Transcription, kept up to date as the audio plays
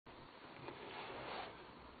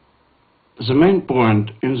The main point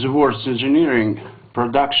in the words engineering,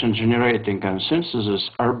 production, generating and synthesis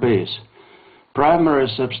are base, primary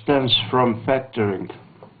substance from factoring.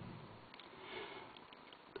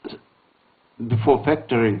 Before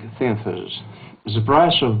factoring synthesis, the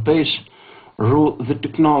price of base rule the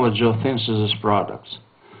technology of synthesis products.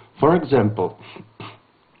 For example,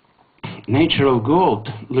 natural gold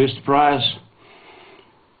list price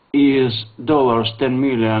is $10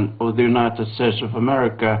 million of the United States of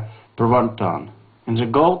America per 1 ton in the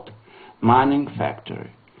gold mining factory.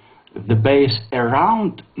 The base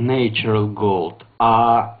around natural gold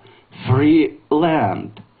are free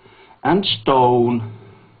land and stone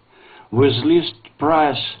with list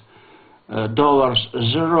price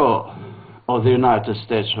 $0 of the United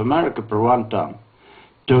States of America per 1 ton.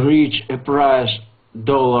 To reach a price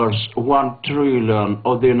 $1 trillion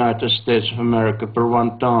of the United States of America per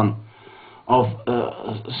 1 ton of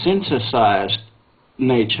synthesized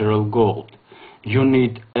natural gold, you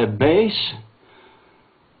need a base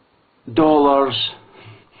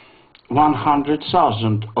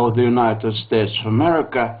 $100,000 of the United States of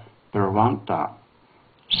America per 1 ton.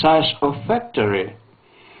 Size of factory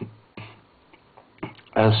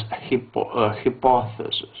as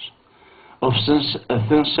hypothesis of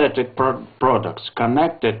synthetic products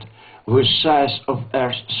connected with size of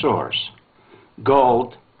earth source.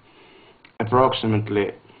 Gold,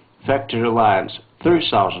 approximately factory lines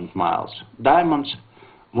 3,000 miles. Diamonds,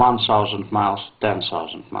 1,000 miles,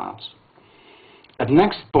 10,000 miles. At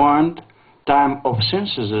next point, time of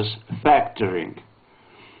synthesis, factoring.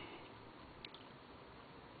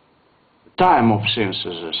 Time of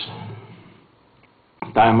synthesis,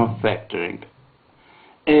 time of factoring.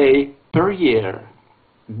 A, per year.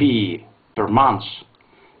 B, per month.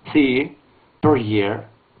 C, per year.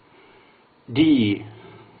 D,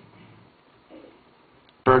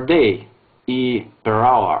 per day. E, per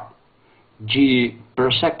hour. G,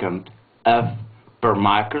 per second. F, per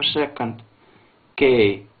microsecond.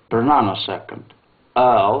 K, per nanosecond.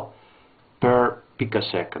 L, per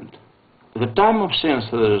picosecond. The time of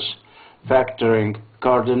synthesis factoring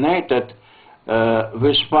coordinated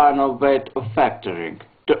with final weight of factoring.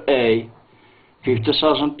 To A,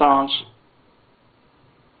 50,000 tons.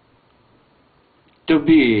 To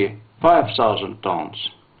B, 5,000 tons.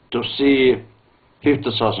 To C,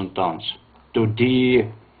 50,000 tons. To D,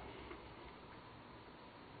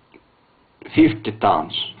 50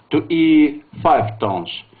 tons. To E, 5 tons.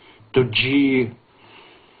 To G,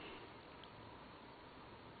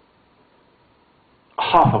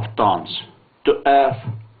 half of tons. To F,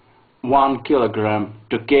 1 kilogram.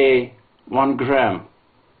 To K, 1 gram.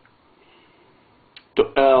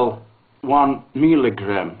 To L, 1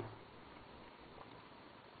 milligram.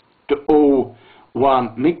 To O,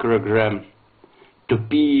 1 microgram. To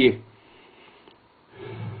P,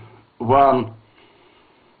 1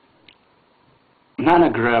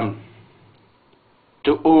 nanogram.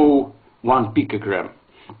 To O, 1 picogram.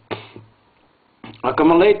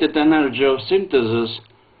 Accumulated energy of synthesis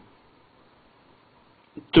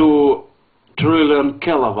 2 trillion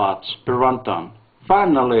kilowatts per 1 ton.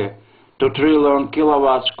 Finally, 2 trillion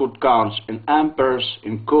kilowatts could count in amperes,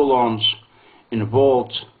 in coulombs, in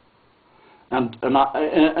volts, and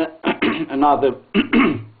another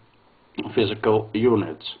physical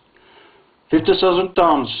units. 50,000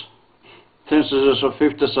 tons, synthesis of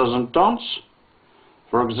 50,000 tons,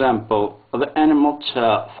 for example, the animal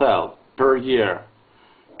cell per year,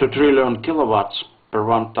 2 trillion kilowatts per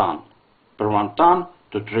 1 ton. Per 1 ton,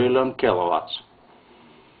 2 trillion kilowatts.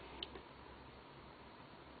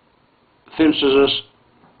 Synthesis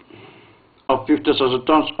of 50,000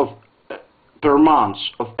 tons of per month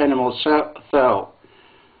of animal cell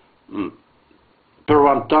per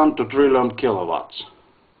 1 ton, 2 trillion kilowatts.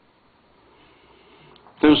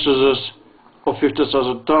 Synthesis of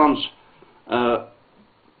 50,000 tons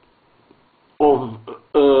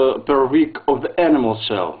per week of the animal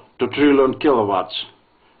cell, 2 trillion kilowatts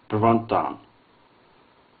per 1 ton.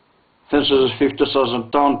 Synthesis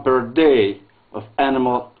 50,000 tons per day of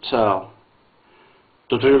animal cell,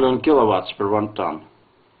 2 trillion kilowatts per 1 ton.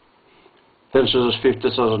 Synthesis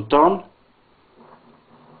 50,000 tons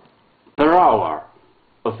per hour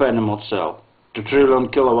of animal cell, 2 trillion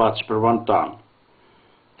kilowatts per 1 ton.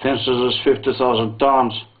 Synthesis 50,000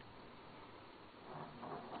 tons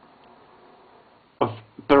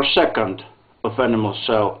per second of animal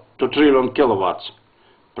cell, 2 trillion kilowatts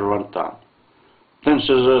per 1 ton.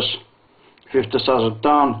 Synthesis 50,000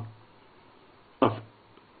 tons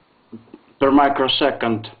per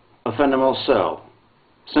microsecond of animal cell.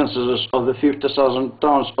 Synthesis of the 50,000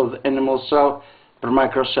 tons of the animal cell per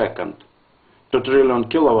microsecond, 2 trillion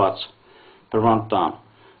kilowatts per 1 ton.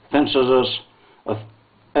 synthesis of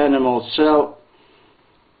animal cell,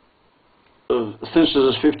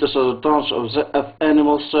 synthesis 50,000 tons of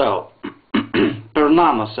animal cell per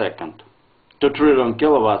nanosecond, 2 trillion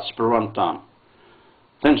kilowatts per 1 ton.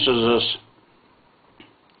 Synthesis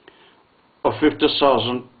of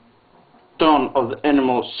 50,000 ton of the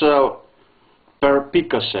animal cell per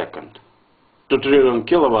picosecond, 2 trillion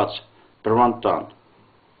kilowatts per 1 ton.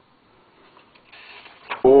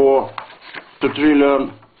 Or 2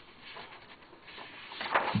 trillion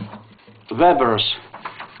Webers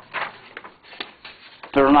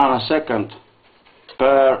per nanosecond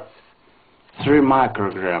per 3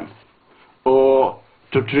 microgram, or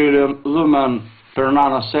 2 trillion lumen per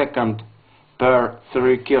nanosecond per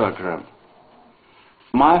 3 kilogram.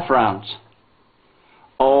 My friends,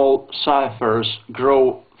 all ciphers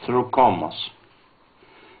grow through commas.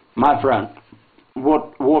 My friend,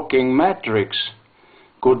 what walking matrix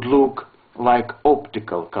could look like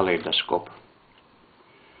optical kaleidoscope?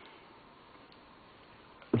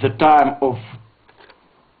 The time of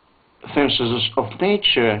synthesis of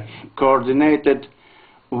nature coordinated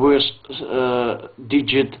with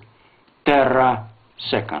digit tera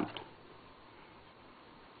second,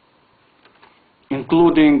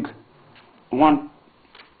 including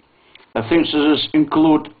synthesis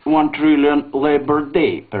include 1 trillion labor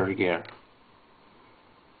day per year.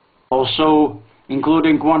 Also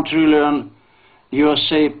including 1 trillion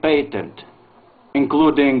USA patent,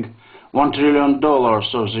 including $1 trillion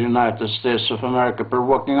of the United States of America per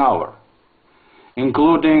working hour,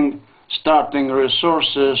 including starting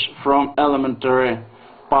resources from elementary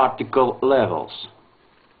particle levels,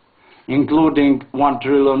 including 1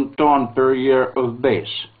 trillion ton per year of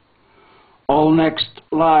base. All next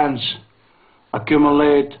lines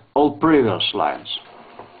accumulate all previous lines.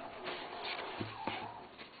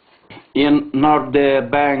 In Nordea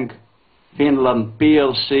Bank, Finland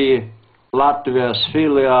PLC, Latvias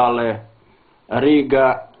filiāle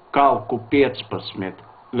Riga Kalku 15,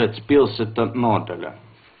 Vecpilsēta nodaļa.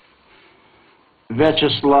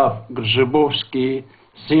 Vgrzhibovskiy,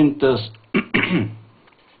 Synthesis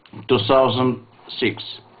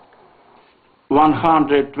 2006.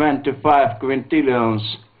 125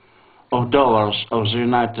 quintillions of dollars of the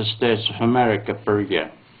United States of America per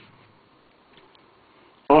year.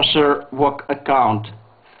 Author work account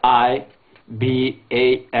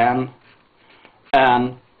IBAN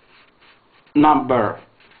and number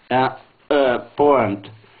point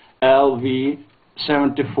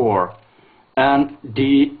LV74 and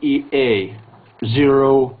DEA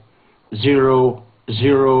 00000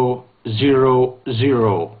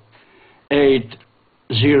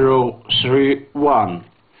 8031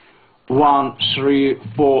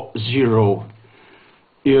 1340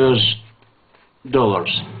 US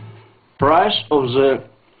dollars. Price of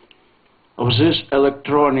this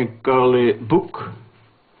electronically book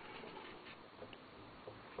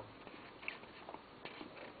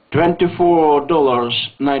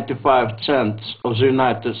 $24.95 of the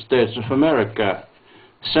United States of America,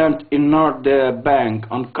 sent in Nordea Bank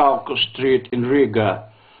on Kalku Street in Riga,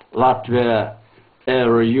 Latvia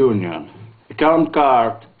Euro Union. Account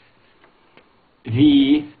card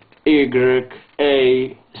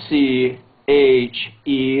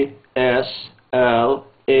VYGHIVSLAV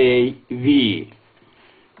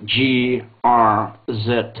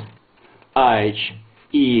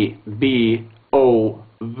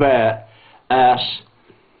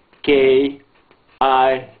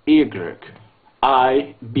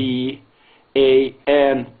IBAN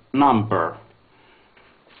number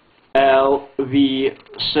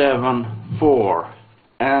LV74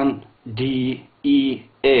 and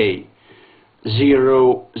DEA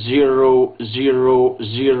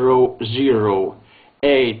 00000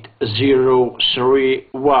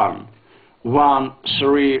 8031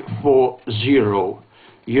 1340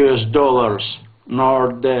 US dollars.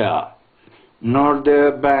 Nordea.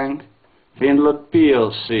 Nordea Bank, Finland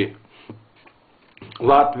PLC,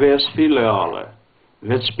 Latvias filiāle,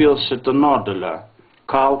 Vecpilsēta nodaļa,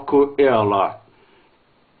 Kalku iela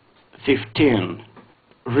 15,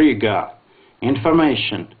 Riga.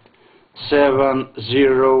 Information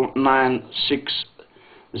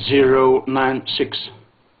 7096096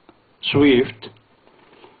 Swift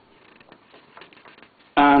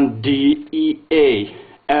and DEA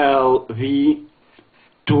LV2X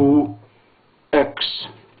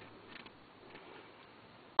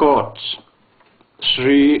codes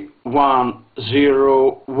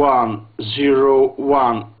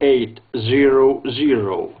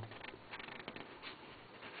 3101018000.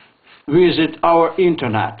 Visit our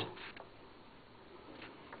internet,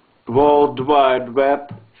 World Wide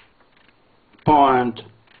Web, point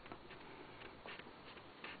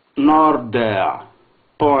Nordea.lv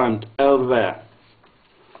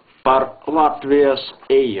par Latvijas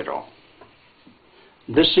eiro.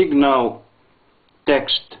 The signal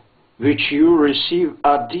text which you receive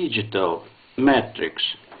are digital metrics.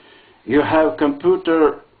 You have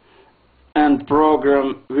computer and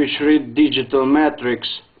program which read digital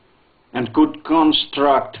metrics and could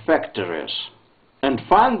construct factories and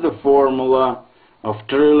find the formula of $1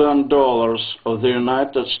 trillion of the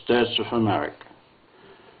United States of America.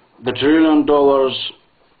 The $1 trillion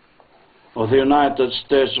of the United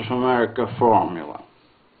States of America formula.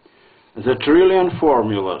 The trillion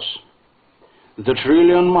formulas. The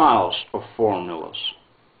trillion miles of formulas.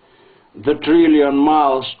 The trillion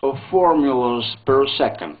miles of formulas per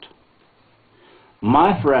second.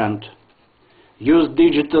 My friend, use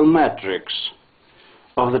digital metrics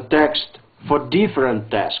of the text for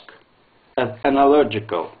different tasks as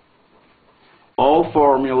analogical. All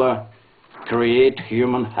formula create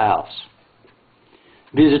human health.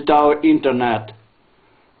 Visit our internet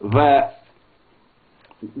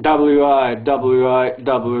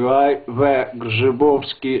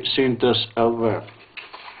Vgrzhibovskiy synthese LV.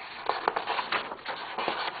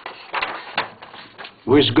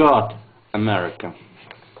 With God, America.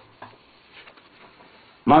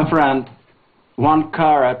 My friend, 1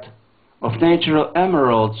 carat of natural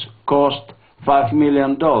emeralds cost $5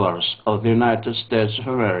 million of the United States of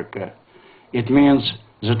America. It means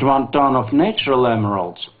that 1 ton of natural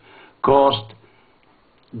emeralds cost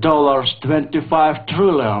 $25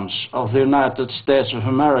 trillion of the United States of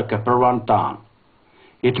America per 1 ton.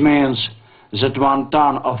 It means that 1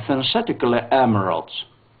 ton of synthetic emeralds,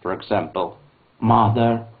 for example,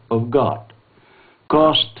 Mother of God,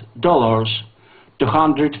 cost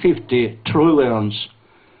 $250 trillion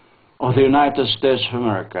of the United States of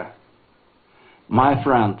America. My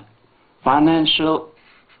friend, financial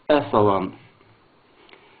echelon,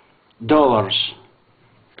 $1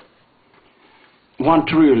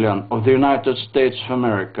 trillion of the United States of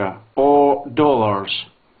America, or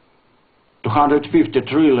 $250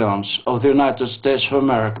 trillion of the United States of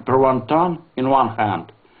America per 1 ton in one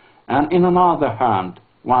hand, and in another hand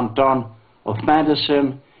 1 ton of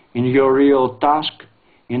medicine in your real task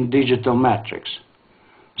in digital metrics.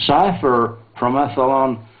 Cipher from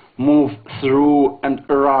echelon move through and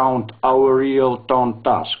around our real ton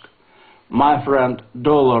task. My friend,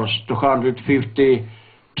 $250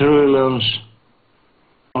 trillion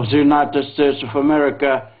of the United States of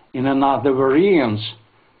America in another variance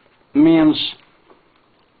means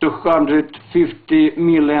 250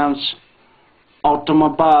 million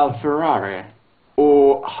automobile Ferrari,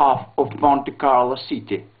 or half of Monte Carlo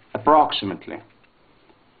city, approximately.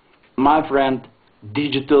 My friend,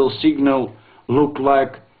 digital signal look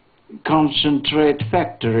like concentrate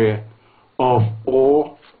factory of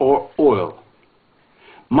ore or oil.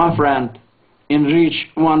 My friend, enrich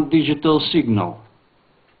 1 digital signal.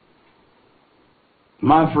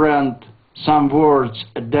 My friend, some words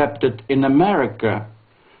adapted in America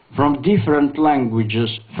from different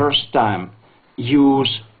languages first time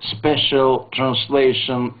use special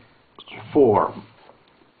translation form.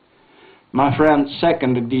 My friend,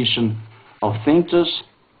 second edition of Synthesis,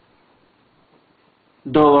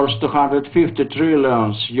 $250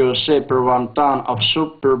 trillion USA per 1 ton of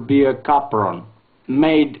super biocapron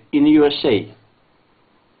made in USA,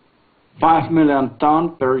 5 million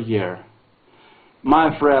ton per year.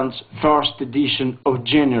 My friends, first edition of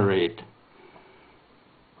Generate,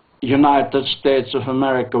 United States of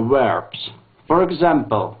America verbs. For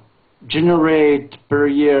example, generate per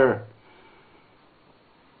year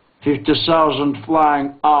 50,000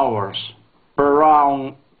 flying hours, per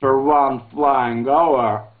 1 flying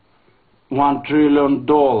hour, $1 trillion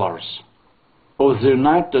of the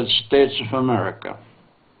United States of America.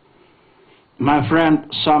 My friend,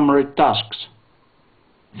 summary tasks,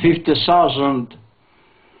 50,000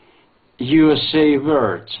 USA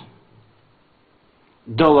words,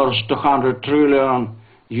 $200 trillion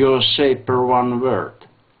USA per 1 word,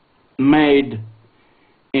 made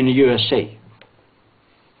in USA.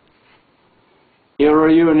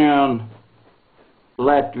 Euro-Union,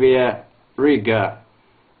 Latvia, Riga,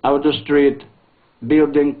 Auto Street,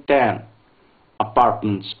 Building 10,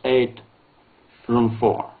 Apartments 8, Room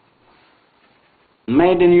 4.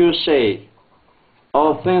 Made in USA,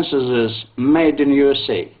 all synthesis made in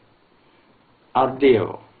USA.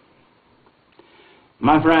 Ardeo.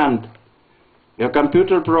 My friend, your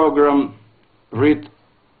computer program read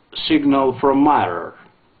signal from mirror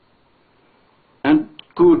and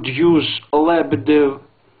could use a Lebedev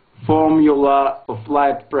formula of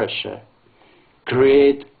light pressure,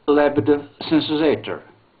 create Lebedev synthesizer.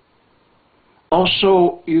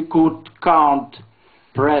 Also, you could count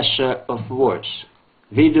pressure of words,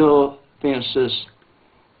 video synthesis,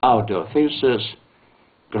 audio synthesis,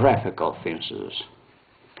 graphical synthesis,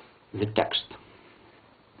 the text.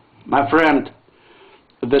 My friend,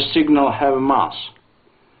 the signal have mass,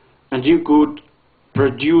 and you could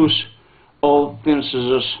produce all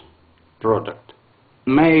synthesis product.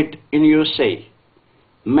 Made in USA,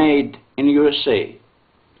 made in USA,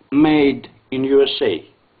 made in USA,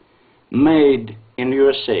 made in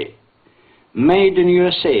USA, made in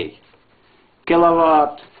USA,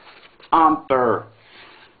 kilowatt, ampere,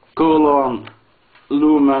 coulomb,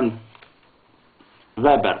 lumen,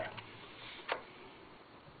 Weber.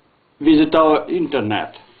 Visit our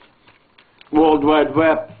internet, World Wide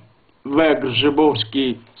Web,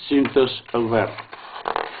 Vgrzhibovskiy synthesis of web.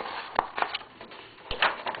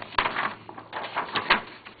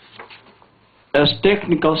 As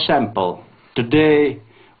technical sample, today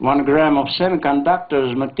 1 gram of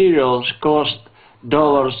semiconductors materials cost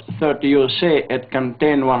 $30 USA and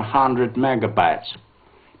contain 100 megabytes.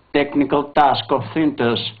 Technical task of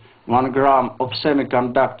synthesis, 1 gram of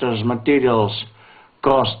semiconductors materials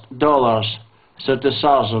cost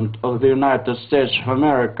 $30,000 of the United States of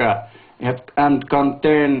America and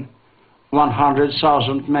contain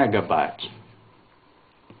 100,000 megabytes.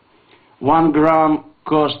 1 gram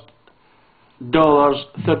cost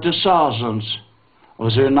 $30,000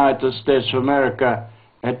 of the United States of America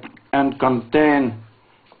and contain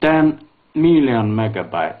 10 million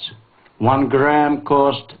megabytes. 1 gram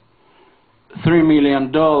cost $3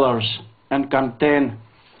 million and contain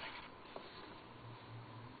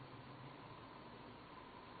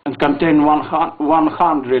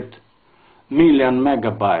 100 million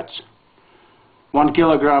megabytes. 1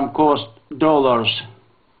 kilogram cost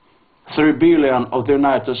 $3 billion of the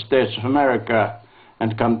United States of America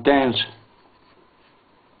and contains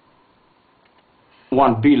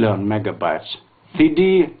 1 billion megabytes.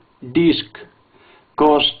 CD disk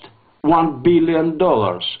cost $1 billion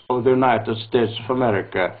of the United States of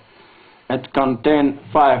America and contain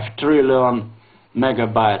 5 trillion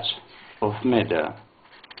megabytes of media.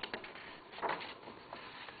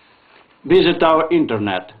 Visit our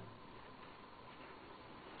internet,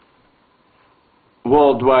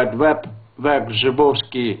 World Wide Web,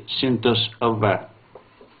 Vgrzhibovskiy synthesis of web.